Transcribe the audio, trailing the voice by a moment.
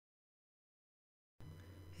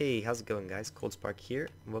Hey, how's it going guys? Coldspark here,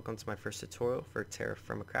 and welcome to my first tutorial for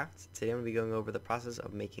TerraFirmacraft. Today I'm going to be going over the process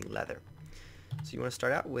of making leather. So you want to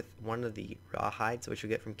start out with one of the raw hides which you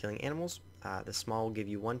get from killing animals. The small will give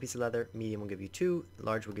you one piece of leather, medium will give you two,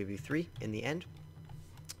 large will give you three in the end.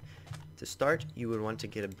 To start, you would want to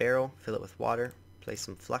get a barrel, fill it with water, place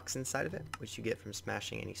some flux inside of it, which you get from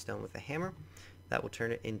smashing any stone with a hammer. That will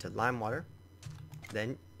turn it into lime water.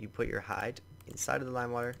 Then you put your hide inside of the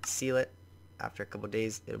lime water, seal it. After a couple of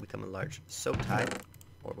days, it'll become a large soaked hide,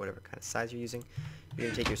 or whatever kind of size you're using. You're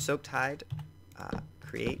going to take your soaked hide,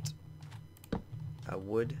 create a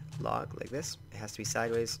wood log like this. It has to be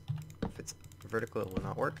sideways. If it's vertical, it will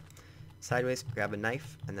not work. Sideways, grab a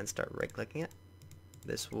knife, and then start right-clicking it.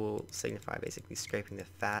 This will signify basically scraping the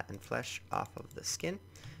fat and flesh off of the skin.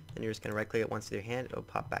 Then you're just going to right-click it once with your hand. It'll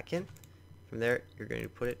pop back in. From there, you're going to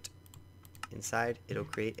put it inside. It'll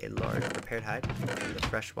create a large prepared hide in the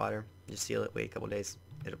fresh water. Just seal it, wait a couple days,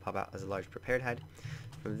 it'll pop out as a large prepared hide.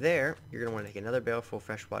 From there, you're going to want to take another barrel full of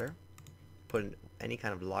fresh water, put any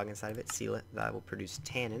kind of log inside of it, seal it. That will produce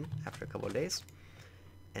tannin after a couple of days.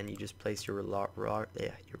 And you just place your your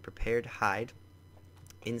prepared hide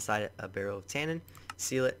inside a barrel of tannin,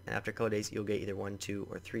 seal it, and after a couple of days you'll get either 1, 2,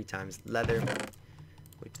 or 3 times leather,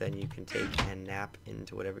 which then you can take and nap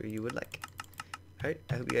into whatever you would like. Alright,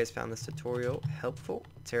 I hope you guys found this tutorial helpful.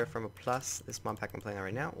 TerraFirma Plus, this mod pack I'm playing on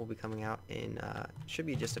right now, will be coming out in, should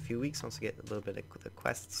be just a few weeks once we get a little bit of the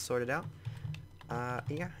quests sorted out.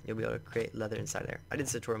 Yeah, you'll be able to create leather inside there. I did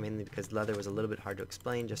this tutorial mainly because leather was a little bit hard to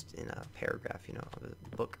explain just in a paragraph, you know, of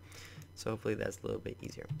the book. So hopefully that's a little bit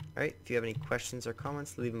easier. Alright, if you have any questions or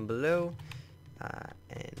comments, leave them below.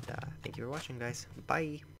 Thank you for watching, guys.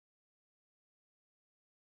 Bye!